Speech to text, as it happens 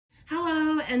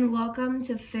and welcome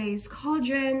to Faye's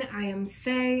Cauldron. I am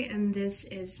Faye and this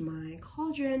is my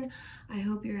cauldron. I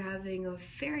hope you're having a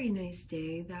very nice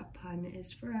day. That pun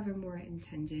is forevermore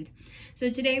intended. So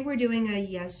today we're doing a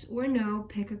yes or no,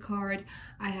 pick a card.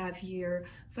 I have here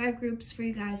 5 groups for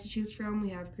you guys to choose from. We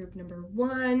have group number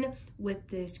 1 with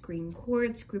this green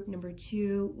quartz, group number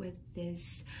 2 with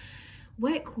this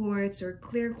white quartz or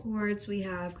clear quartz. We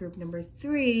have group number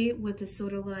 3 with the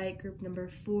sodalite, group number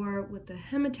 4 with the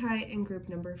hematite, and group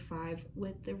number 5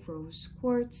 with the rose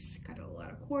quartz. Got a lot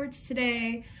of quartz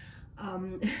today.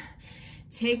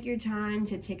 Take your time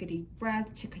to take a deep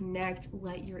breath, to connect,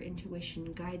 let your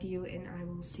intuition guide you, and I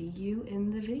will see you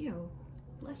in the video.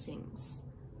 Blessings.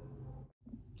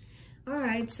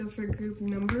 Alright, so for group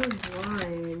number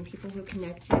 1, people who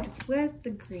connected with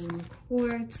the green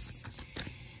quartz.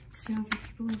 So for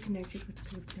people who connected with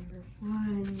group number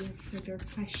 1, for their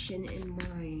question in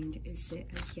mind, is it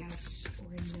a yes or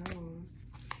a no?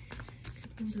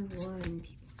 Group number 1,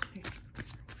 people connected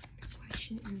with their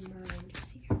question in mind, is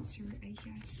the answer a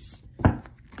yes or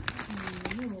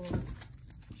no?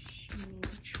 Show me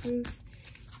the truth,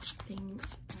 thing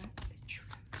but the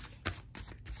truth.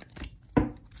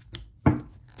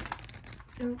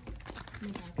 Oh, my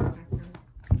background.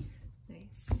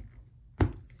 Nice.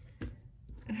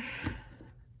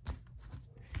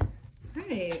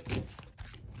 Alright,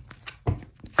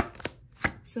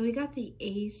 so we got the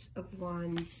Ace of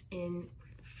Wands in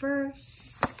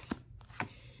reverse,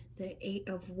 the 8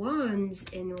 of Wands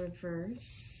in reverse.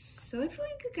 So I feel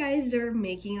like you guys are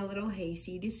making a little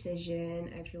hasty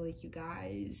decision. I feel like you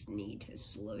guys need to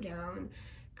slow down,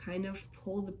 kind of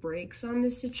pull the brakes on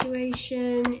the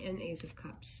situation, and Ace of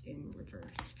Cups in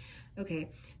reverse. Okay,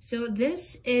 so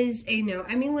this is a no.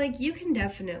 I mean, like, you can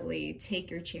definitely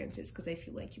take your chances because I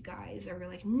feel like you guys are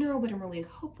like, no, but I'm really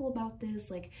hopeful about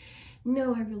this. Like,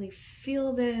 no, I really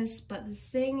feel this. But the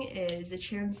thing is, the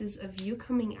chances of you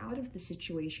coming out of the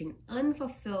situation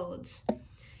unfulfilled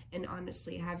and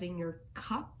honestly having your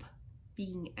cup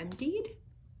being emptied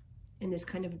and this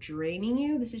kind of draining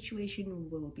you, the situation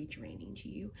will be draining to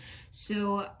you.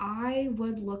 So I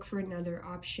would look for another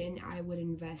option. I would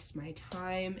invest my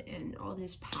time and all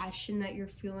this passion that you're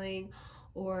feeling,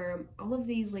 or all of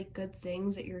these like good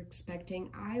things that you're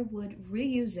expecting. I would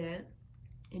reuse it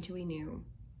into a new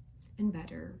and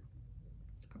better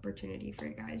opportunity for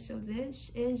you guys. So this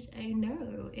is a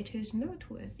no. It is not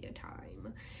worth your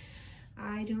time.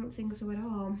 I don't think so at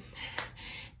all.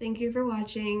 Thank you for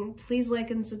watching. Please like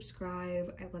and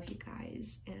subscribe. I love you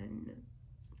guys. And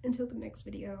until the next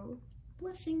video,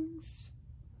 blessings.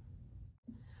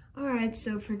 Alright,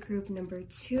 so for group number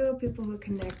 2, people who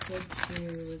connected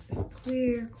to the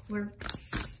clear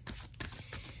quartz.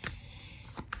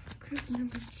 Group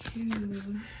number 2,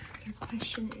 their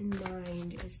question in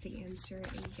mind, is the answer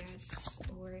a yes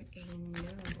or a no?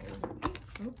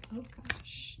 Oh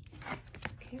gosh.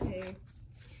 Okay.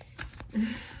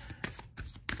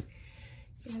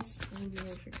 Yes or no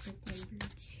for group number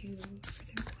 2, for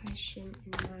their question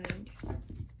in mind.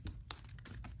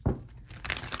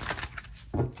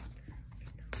 Group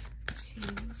number 2,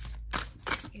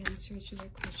 the answer to their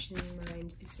question in mind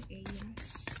is a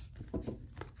yes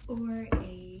or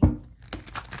a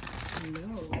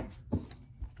no.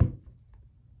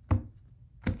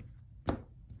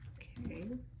 Okay.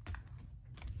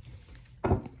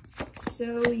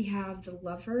 So we have the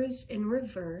Lovers in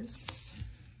reverse,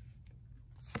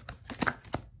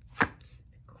 the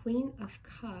Queen of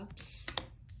Cups,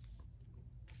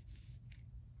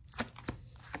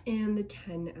 and the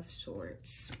 10 of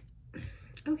Swords.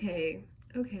 Okay.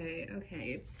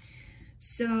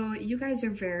 So you guys are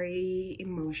very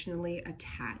emotionally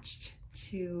attached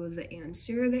to the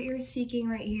answer that you're seeking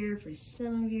right here. For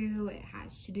some of you, it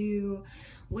has to do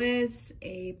with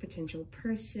a potential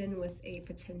person, with a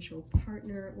potential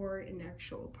partner or an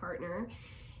actual partner.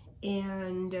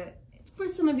 And for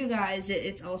some of you guys,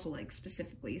 it's also like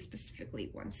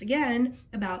specifically once again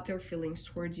about their feelings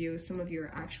towards you. Some of you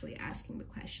are actually asking the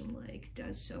question like,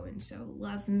 does so-and-so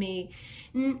love me?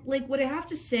 And like, what I have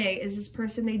to say is this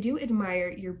person, they do admire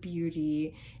your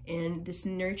beauty and this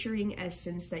nurturing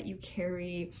essence that you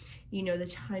carry, you know, the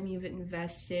time you've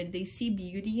invested. They see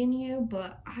beauty in you,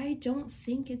 but I don't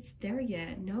think it's there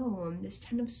yet. No, this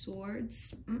 10 of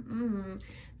Swords,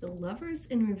 the Lovers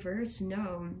in reverse,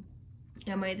 no.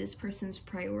 Am I this person's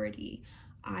priority?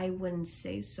 I wouldn't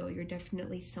say so. You're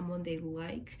definitely someone they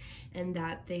like and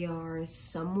that they are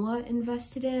somewhat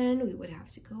invested in. We would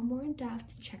have to go more in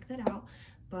depth to check that out,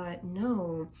 but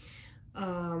no.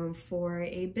 for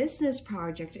a business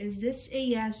project. Is this a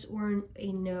yes or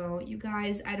a no? You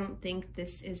guys, I don't think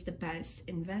this is the best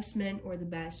investment or the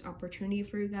best opportunity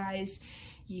for you guys.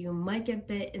 You might get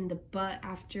bit in the butt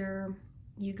after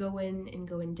you go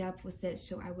in depth with it,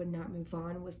 so I would not move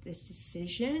on with this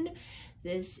decision.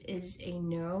 This is a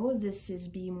no. This is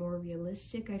being more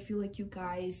realistic. I feel like you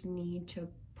guys need to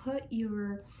put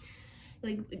your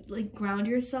like ground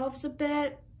yourselves a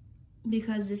bit,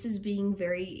 because this is being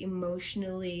very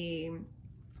emotionally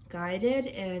guided,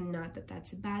 and not that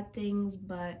that's a bad thing,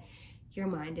 but your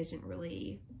mind isn't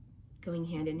really going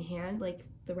hand in hand. Like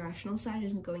the rational side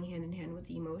isn't going hand in hand with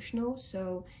the emotional.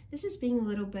 So this is being a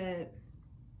little bit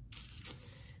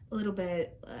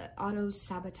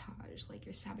auto-sabotage, like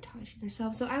you're sabotaging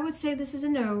yourself. So I would say this is a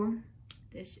no.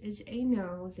 This is a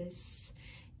no. This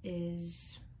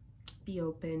is be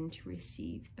open to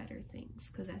receive better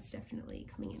things, because that's definitely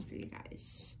coming in for you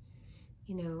guys.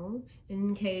 You know,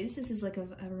 in case this is like a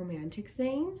romantic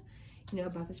thing, you know,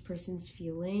 about this person's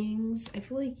feelings. I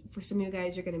feel like for some of you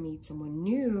guys, you're going to meet someone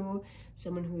new,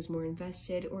 someone who's more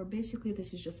invested, or basically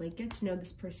this is just like get to know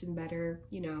this person better,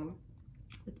 you know,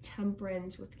 with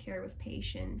temperance, with care, with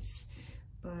patience.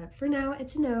 But for now,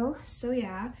 it's a no. So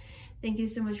yeah, thank you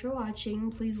so much for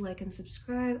watching. Please like and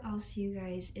subscribe. I'll see you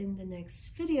guys in the next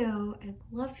video. I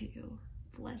love you.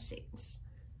 Blessings.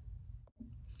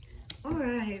 All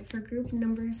right, for group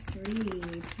number 3,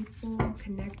 people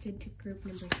connected to group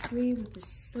number 3 with the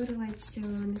sodalite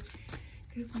stone.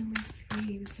 Group number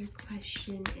 3 with their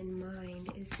question in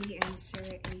mind. Is the answer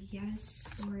a yes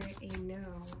or a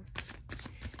no?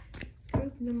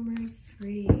 Group number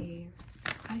 3,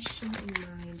 question in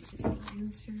mind. Is the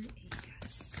answer a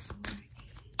yes or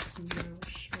a no?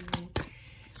 Show me the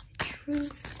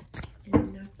truth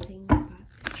and nothing but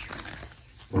the truth.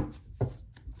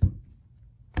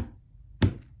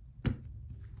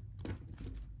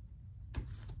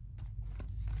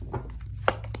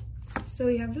 So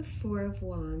we have the 4 of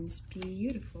Wands,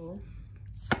 beautiful.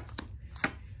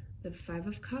 The 5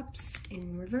 of Cups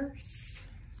in reverse.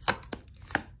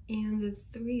 And the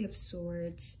 3 of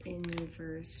Swords in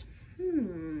reverse.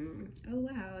 Oh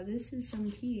wow, this is some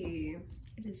tea.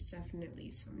 It is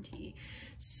definitely some tea.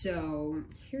 So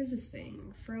here's the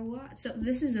thing. For a lot, so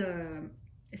this is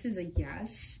a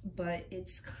yes, but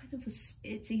it's kind of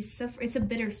it's a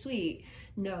bittersweet.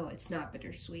 No, it's not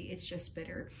bittersweet. It's just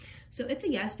bitter. So it's a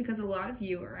yes because a lot of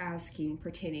you are asking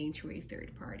pertaining to a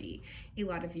third party. A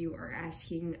lot of you are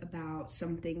asking about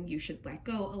something you should let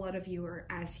go. A lot of you are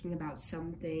asking about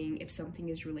something, if something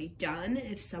is really done,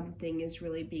 if something is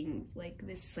really being, like,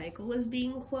 this cycle is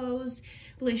being closed,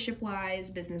 relationship-wise,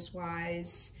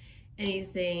 business-wise,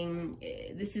 anything.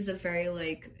 This is a very,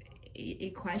 like, a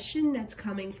question that's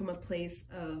coming from a place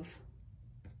of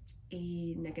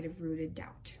a negative rooted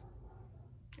doubt.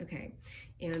 Okay,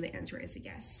 and the answer is a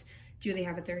yes. Do they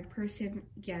have a third person?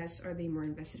 Yes. Are they more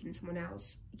invested in someone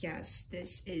else? Yes.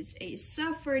 This is a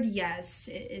suffered yes.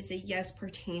 It is a yes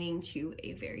pertaining to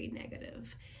a very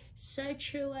negative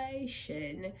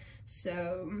situation.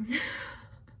 So,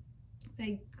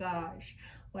 my gosh,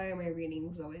 why are my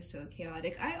readings always so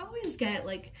chaotic? I always get,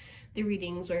 like, the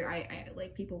readings where I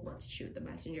like people want to shoot the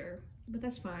messenger, but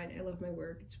that's fine. I love my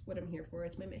work. It's what I'm here for.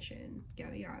 It's my mission,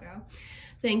 yada yada.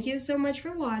 Thank you so much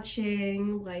for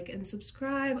watching. Like and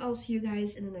subscribe. I'll see you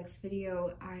guys in the next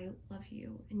video. I love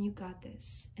you and you got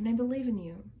this, and I believe in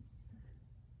you.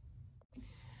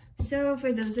 So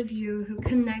for those of you who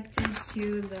connected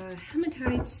to the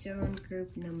hematite stone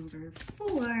group number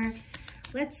 4,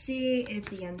 let's see if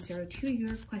the answer to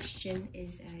your question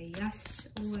is a yes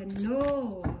or a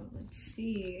no. Let's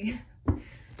see.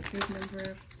 Group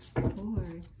number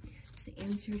 4. Is the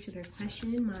answer to their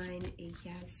question in mind a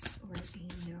yes or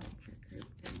a no for group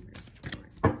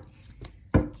number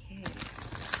 4? Okay.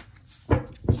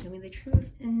 Show me the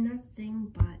truth and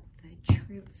nothing but the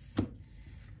truth.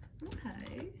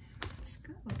 Okay. Let's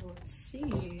go. Let's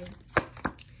see.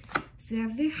 So we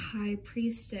have the High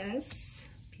Priestess.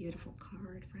 Beautiful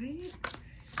card, right?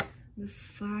 The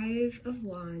 5 of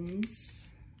Wands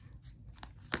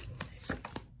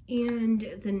and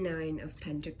the 9 of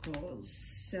Pentacles.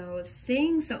 So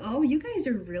oh, you guys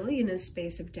are really in a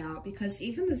space of doubt because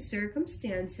even the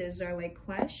circumstances are, like,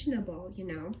 questionable, you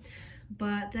know,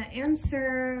 but the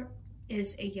answer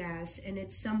is a yes, and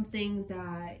it's something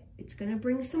that it's going to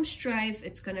bring some strife,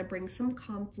 it's going to bring some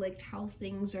conflict, how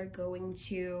things are going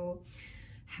to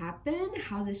happen,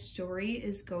 how this story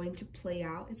is going to play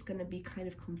out. It's going to be kind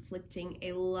of conflicting.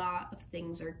 A lot of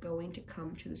things are going to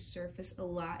come to the surface. A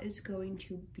lot is going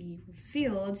to be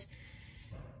revealed,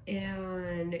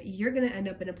 and you're going to end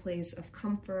up in a place of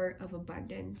comfort, of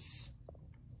abundance.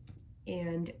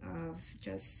 and of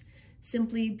just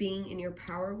simply being in your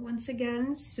power once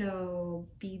again. So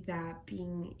be that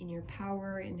being in your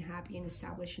power and happy and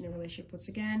established in a relationship once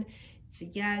again. It's a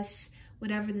yes.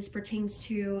 Whatever this pertains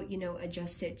to, you know,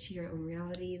 adjust it to your own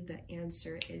reality. The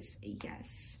answer is a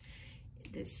yes.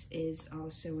 This is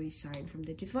also a sign from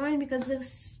the divine, because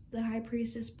the high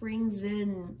priestess brings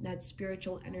in that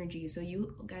spiritual energy. So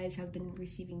you guys have been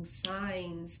receiving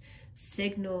signs,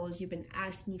 signals, you've been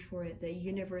asking for it. The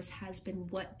universe has been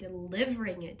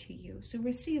delivering it to you. So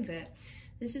receive it.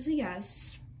 This is a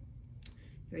yes.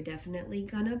 You're definitely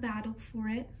gonna battle for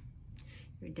it.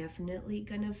 You're definitely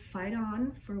gonna fight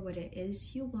on for what it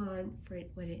is you want, for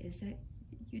what it is that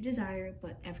you desire,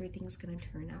 but everything's gonna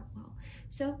turn out well.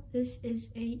 So this is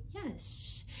a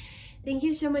yes. Thank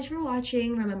you so much for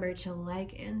watching. Remember to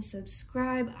like and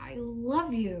subscribe. I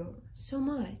love you so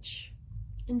much.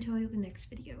 Until the next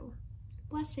video.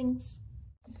 Blessings.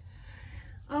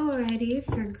 Alrighty,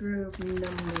 for group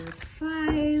number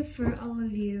 5, for all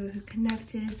of you who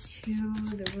connected to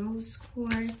the rose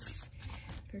quartz,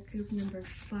 for group number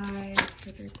 5,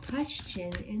 for their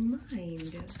question in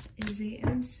mind, is the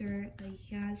answer a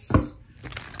yes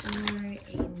or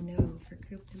a no? For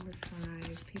group number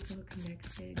 5, people who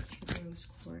connected to the rose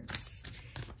quartz,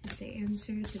 is the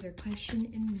answer to their question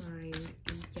in mind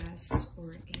a yes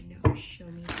or a no? Show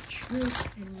me the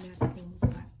truth and nothing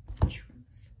but the truth.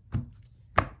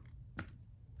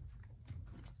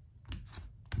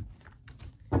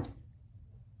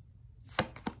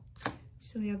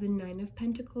 So we have the 9 of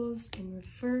Pentacles in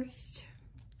reversed.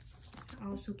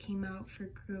 Also came out for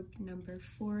group number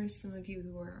 4. Some of you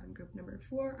who are on group number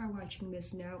 4 are watching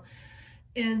this now,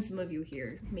 and some of you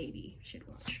here maybe should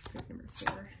watch group number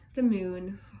 4. The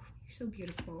Moon. Oh, you're so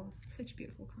beautiful. Such a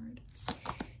beautiful card.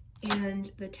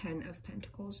 And the 10 of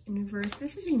Pentacles in reverse.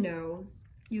 This is a no,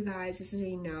 you guys. This is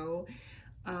a no.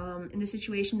 In the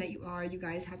situation that you are, you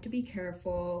guys have to be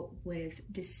careful with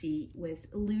deceit, with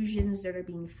illusions that are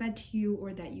being fed to you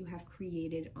or that you have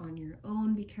created on your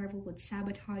own. Be careful with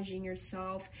sabotaging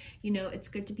yourself. You know, it's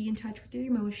good to be in touch with your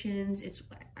emotions. It's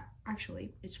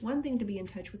one thing to be in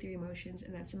touch with your emotions,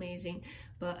 and that's amazing,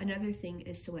 but another thing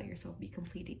is to let yourself be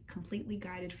completely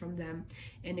guided from them,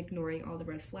 and ignoring all the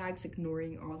red flags,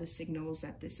 ignoring all the signals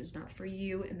that this is not for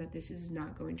you and that this is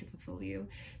not going to fulfill you.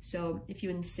 So if you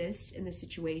insist in the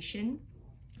situation,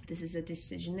 this is a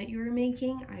decision that you're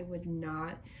making, I would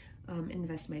not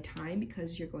invest my time,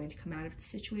 because you're going to come out of the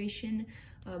situation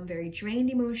very drained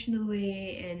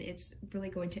emotionally, and it's really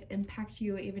going to impact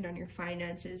you even on your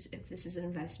finances. If this is an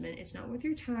investment, it's not worth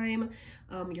your time.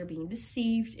 You're being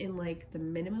deceived in like the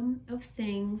minimum of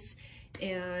things,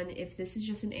 and if this is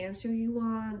just an answer you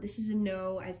want, this is a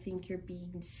no. I think you're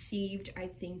being deceived. I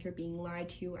think you're being lied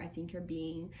to. I think you're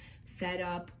being fed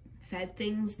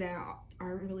things that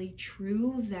aren't really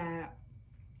true, that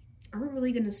aren't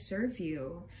really going to serve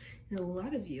you. And a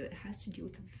lot of you, it has to do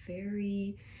with a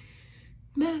very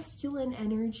masculine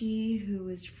energy who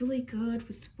is really good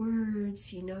with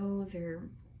words. You know, they're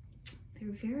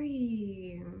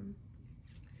very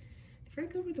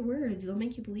good with the words. They'll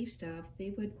make you believe stuff. They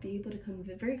would be able to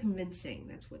very convincing.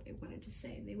 That's what I wanted to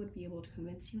say. They would be able to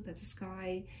convince you that the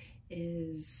sky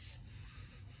is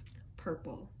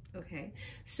purple. Okay,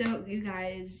 so you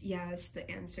guys, yes, the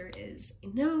answer is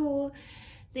no.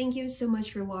 Thank you so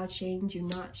much for watching. Do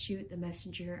not shoot the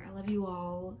messenger. I love you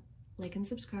all. Like and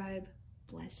subscribe.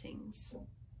 Blessings.